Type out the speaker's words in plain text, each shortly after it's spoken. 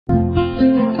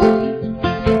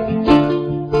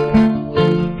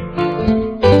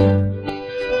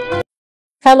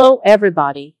Hello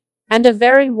everybody, and a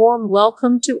very warm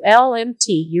welcome to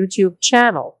LMT YouTube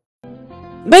channel.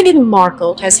 Meghan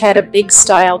Markle has had a big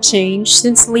style change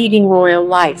since leading royal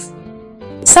life.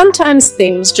 Sometimes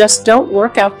things just don't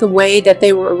work out the way that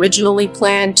they were originally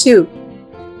planned to.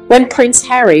 When Prince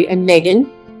Harry and Meghan,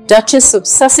 Duchess of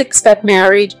Sussex, got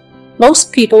married,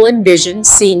 most people envisioned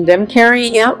seeing them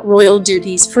carrying out royal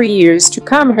duties for years to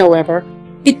come. However,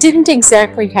 it didn't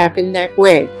exactly happen that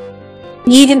way.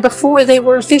 Even before they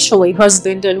were officially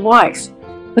husband and wife,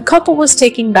 the couple was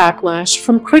taking backlash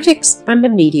from critics and the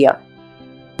media.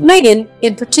 Meghan,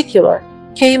 in particular,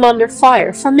 came under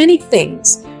fire for many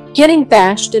things, getting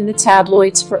bashed in the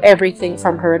tabloids for everything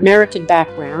from her American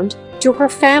background to her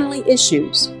family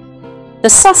issues. The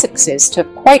Sussexes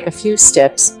took quite a few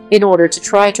steps in order to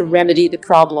try to remedy the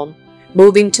problem,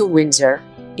 moving to Windsor,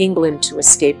 England to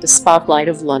escape the spotlight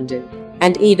of London,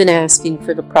 and even asking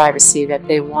for the privacy that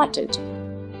they wanted.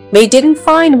 They didn't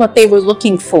find what they were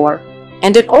looking for,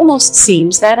 and it almost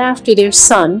seems that after their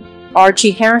son,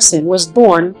 Archie Harrison, was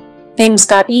born, things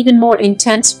got even more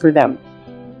intense for them.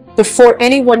 Before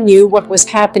anyone knew what was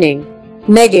happening,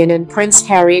 Meghan and Prince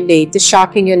Harry made the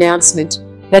shocking announcement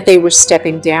that they were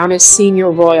stepping down as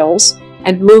senior royals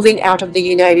and moving out of the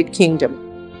United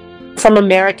Kingdom. From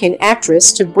American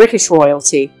actress to British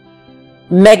royalty,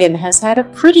 Meghan has had a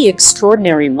pretty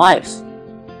extraordinary life.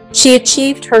 She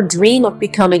achieved her dream of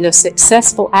becoming a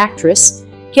successful actress,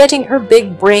 getting her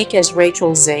big break as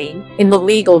Rachel Zane in the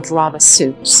legal drama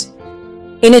Suits.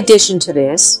 In addition to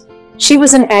this, she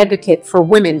was an advocate for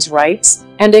women's rights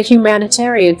and a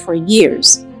humanitarian for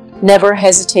years, never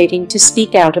hesitating to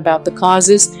speak out about the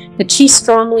causes that she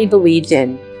strongly believed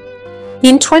in.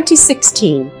 In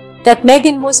 2016, that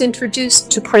Meghan was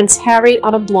introduced to Prince Harry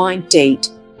on a blind date,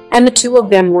 and the two of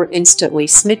them were instantly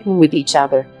smitten with each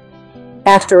other.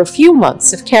 After a few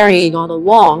months of carrying on a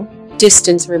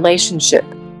long-distance relationship,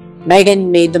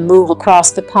 Meghan made the move across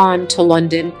the pond to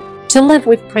London to live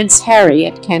with Prince Harry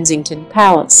at Kensington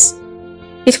Palace.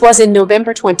 It was in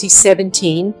November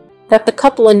 2017 that the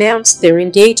couple announced their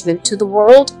engagement to the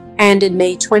world, and in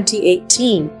May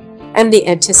 2018, and the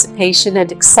anticipation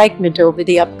and excitement over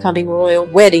the upcoming royal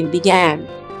wedding began.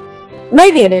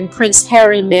 Meghan and Prince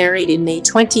Harry married in May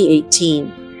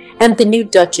 2018, and the new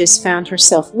Duchess found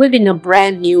herself living a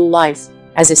brand new life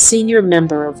as a senior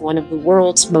member of one of the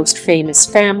world's most famous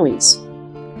families,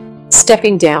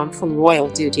 stepping down from royal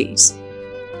duties.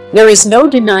 There is no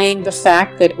denying the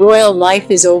fact that royal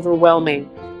life is overwhelming.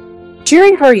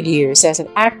 During her years as an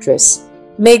actress,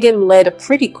 Meghan led a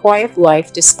pretty quiet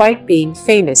life despite being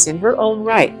famous in her own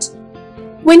right.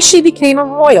 When she became a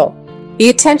royal, the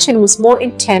attention was more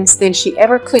intense than she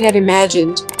ever could have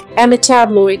imagined, and the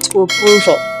tabloids were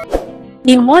brutal.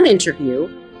 In one interview,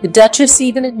 the Duchess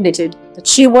even admitted that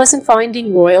she wasn't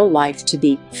finding royal life to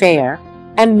be fair,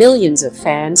 and millions of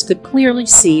fans could clearly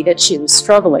see that she was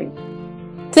struggling.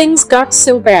 Things got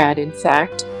so bad, in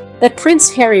fact, that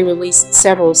Prince Harry released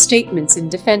several statements in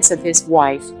defense of his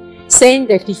wife, saying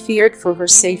that he feared for her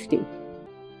safety.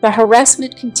 The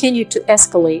harassment continued to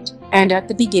escalate, and at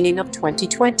the beginning of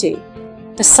 2020,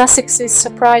 the Sussexes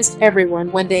surprised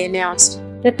everyone when they announced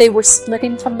that they were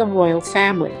splitting from the royal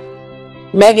family.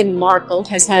 Meghan Markle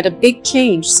has had a big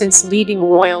change since leading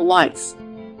royal life.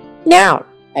 Now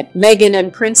that Meghan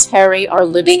and Prince Harry are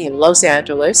living in Los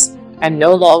Angeles and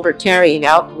no longer carrying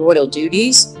out royal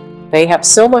duties, they have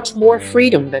so much more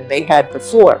freedom than they had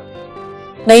before.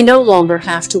 They no longer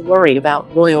have to worry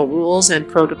about royal rules and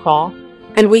protocol,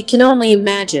 and we can only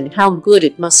imagine how good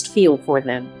it must feel for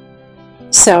them.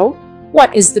 So,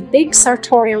 what is the big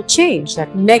sartorial change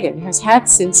that Meghan has had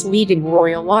since leading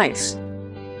royal life?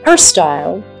 Her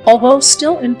style, although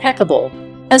still impeccable,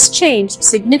 has changed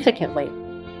significantly.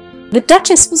 The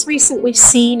Duchess was recently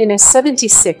seen in a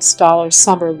 $76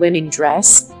 summer linen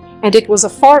dress, and it was a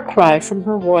far cry from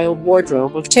her royal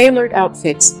wardrobe of tailored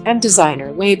outfits and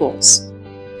designer labels.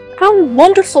 How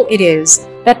wonderful it is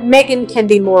that Meghan can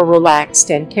be more relaxed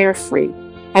and carefree,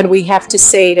 and we have to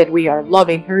say that we are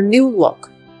loving her new look.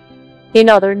 In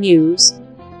other news,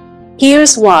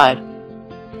 here's why.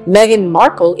 Meghan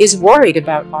Markle is worried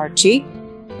about Archie.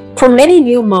 For many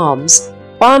new moms,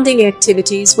 bonding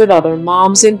activities with other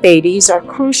moms and babies are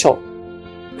crucial.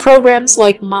 Programs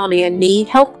like Mommy and Me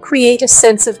help create a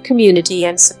sense of community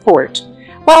and support,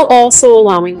 while also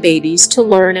allowing babies to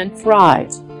learn and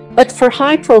thrive. But for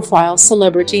high-profile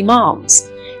celebrity moms,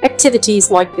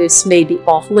 activities like this may be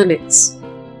off-limits.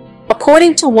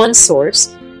 According to one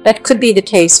source, that could be the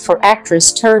case for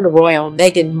actress-turned-royal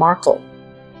Meghan Markle.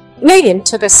 Meghan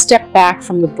took a step back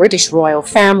from the British royal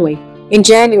family in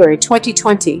January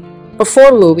 2020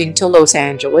 before moving to Los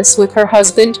Angeles with her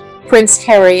husband, Prince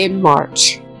Harry in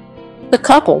March. The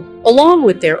couple, along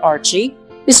with their Archie,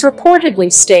 is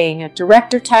reportedly staying at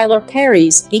director Tyler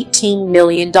Perry's $18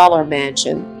 million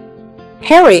mansion.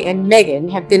 Harry and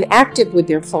Meghan have been active with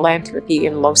their philanthropy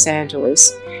in Los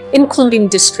Angeles, including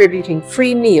distributing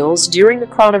free meals during the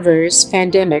coronavirus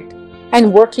pandemic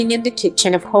and working in the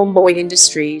kitchen of Homeboy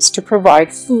Industries to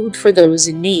provide food for those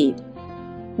in need.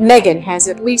 Meghan has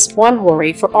at least one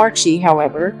worry for Archie,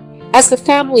 however, as the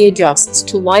family adjusts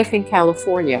to life in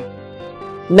California.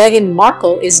 Meghan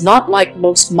Markle is not like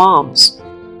most moms.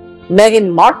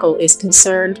 Meghan Markle is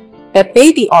concerned that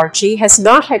baby Archie has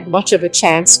not had much of a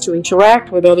chance to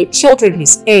interact with other children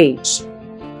his age.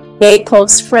 A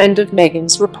close friend of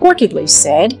Meghan's reportedly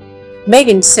said,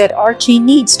 "Meghan said Archie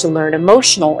needs to learn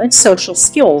emotional and social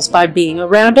skills by being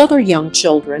around other young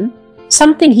children,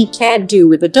 something he can't do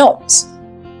with adults."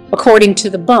 According to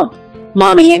The Bump,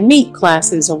 Mommy and Me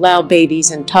classes allow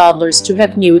babies and toddlers to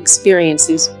have new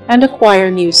experiences and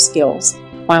acquire new skills,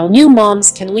 while new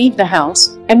moms can leave the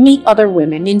house and meet other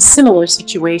women in similar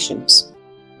situations.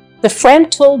 The friend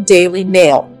told Daily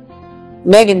Mail,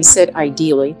 Meghan said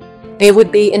ideally, they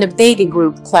would be in a baby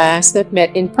group class that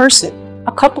met in person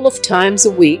a couple of times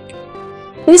a week.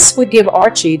 This would give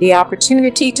Archie the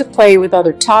opportunity to play with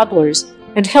other toddlers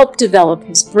and help develop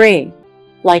his brain.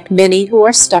 Like many who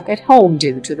are stuck at home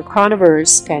due to the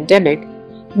coronavirus pandemic,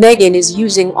 Meghan is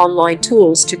using online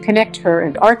tools to connect her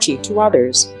and Archie to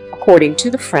others, according to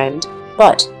the friend,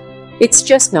 but it's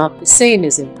just not the same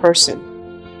as in person.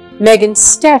 Meghan's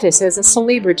status as a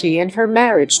celebrity and her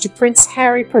marriage to Prince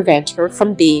Harry prevent her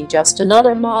from being just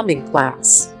another mom in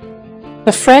class.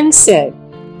 The friend said,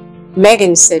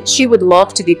 Meghan said she would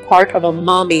love to be part of a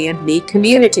Mommy and Me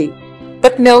community,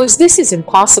 but knows this is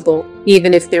impossible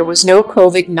even if there was no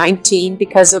COVID-19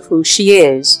 because of who she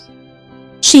is.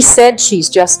 She said she's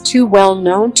just too well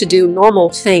known to do normal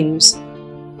things.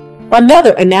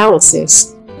 Another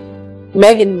analysis.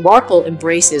 Meghan Markle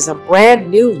embraces a brand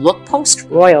new look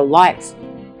post-royal life.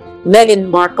 Meghan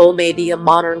Markle may be a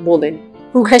modern woman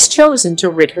who has chosen to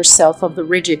rid herself of the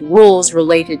rigid rules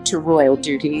related to royal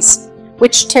duties,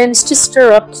 which tends to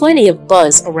stir up plenty of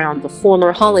buzz around the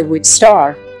former Hollywood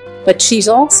star, but she's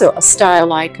also a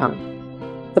style icon.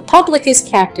 The public is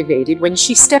captivated when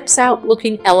she steps out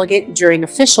looking elegant during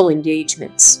official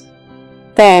engagements.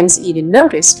 Fans even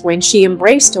noticed when she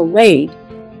embraced a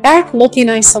laid-back look in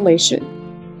isolation.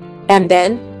 And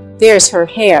then, there's her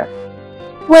hair.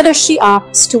 Whether she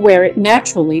opts to wear it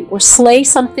naturally or slay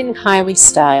something highly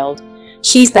styled,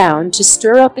 she's bound to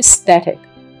stir up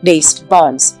aesthetic-based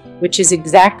buzz, which is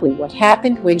exactly what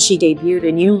happened when she debuted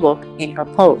a new look in her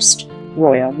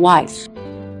post-royal life.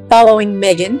 Following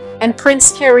Meghan and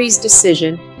Prince Harry's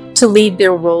decision to leave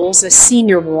their roles as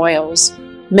senior royals,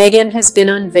 Meghan has been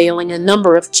unveiling a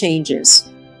number of changes.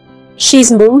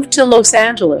 She's moved to Los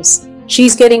Angeles,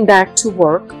 she's getting back to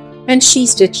work, and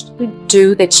she's ditched the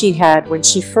do that she had when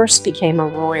she first became a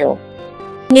royal.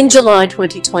 In July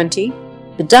 2020,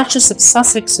 the Duchess of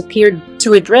Sussex appeared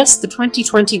to address the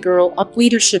 2020 Girl Up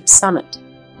Leadership Summit.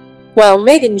 While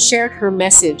Meghan shared her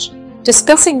message,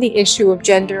 discussing the issue of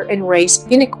gender and race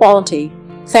inequality,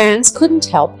 fans couldn't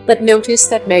help but notice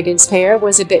that Meghan's hair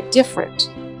was a bit different.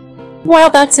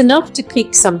 While that's enough to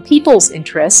pique some people's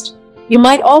interest, you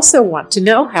might also want to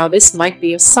know how this might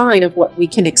be a sign of what we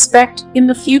can expect in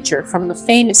the future from the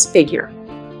famous figure.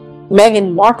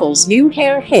 Meghan Markle's new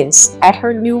hair hints at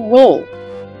her new role.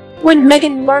 When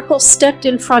Meghan Markle stepped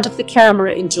in front of the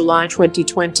camera in July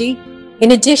 2020,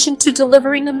 in addition to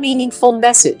delivering a meaningful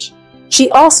message, she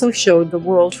also showed the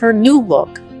world her new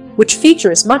look, which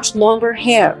features much longer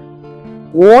hair.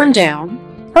 Worn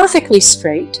down, perfectly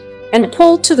straight, and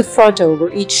pulled to the front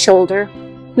over each shoulder,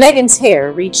 Meghan's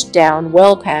hair reached down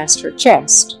well past her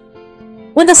chest.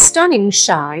 With a stunning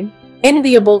shine,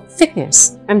 enviable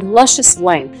thickness, and luscious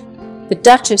length, the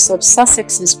Duchess of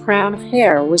Sussex's crown of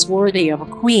hair was worthy of a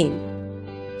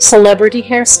queen. Celebrity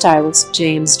hairstylist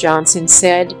James Johnson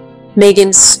said,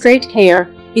 Meghan's straight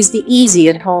hair is the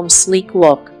easy-at-home sleek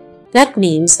look. That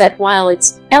means that while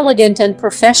it's elegant and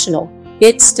professional,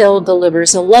 it still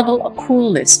delivers a level of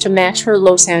coolness to match her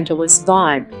Los Angeles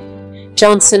vibe.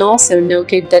 Johnson also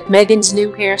noted that Meghan's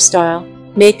new hairstyle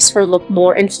makes her look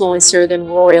more influencer than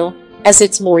royal, as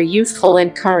it's more youthful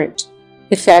and current.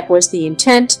 If that was the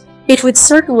intent, it would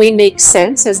certainly make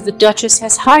sense, as the Duchess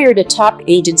has hired a top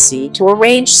agency to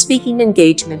arrange speaking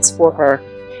engagements for her,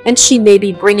 and she may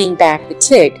be bringing back the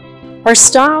TIG, her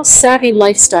style-savvy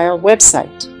lifestyle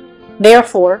website.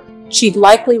 Therefore, she'd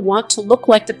likely want to look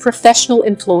like the professional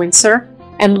influencer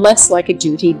and less like a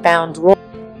duty-bound royal.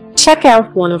 Check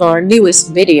out one of our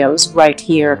newest videos right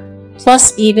here.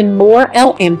 plus even more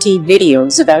LMT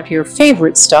videos about your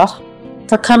favorite stuff.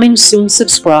 For coming soon,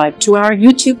 subscribe to our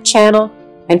YouTube channel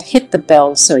and hit the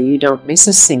bell so you don't miss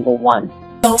a single one.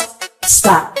 Don't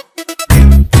stop.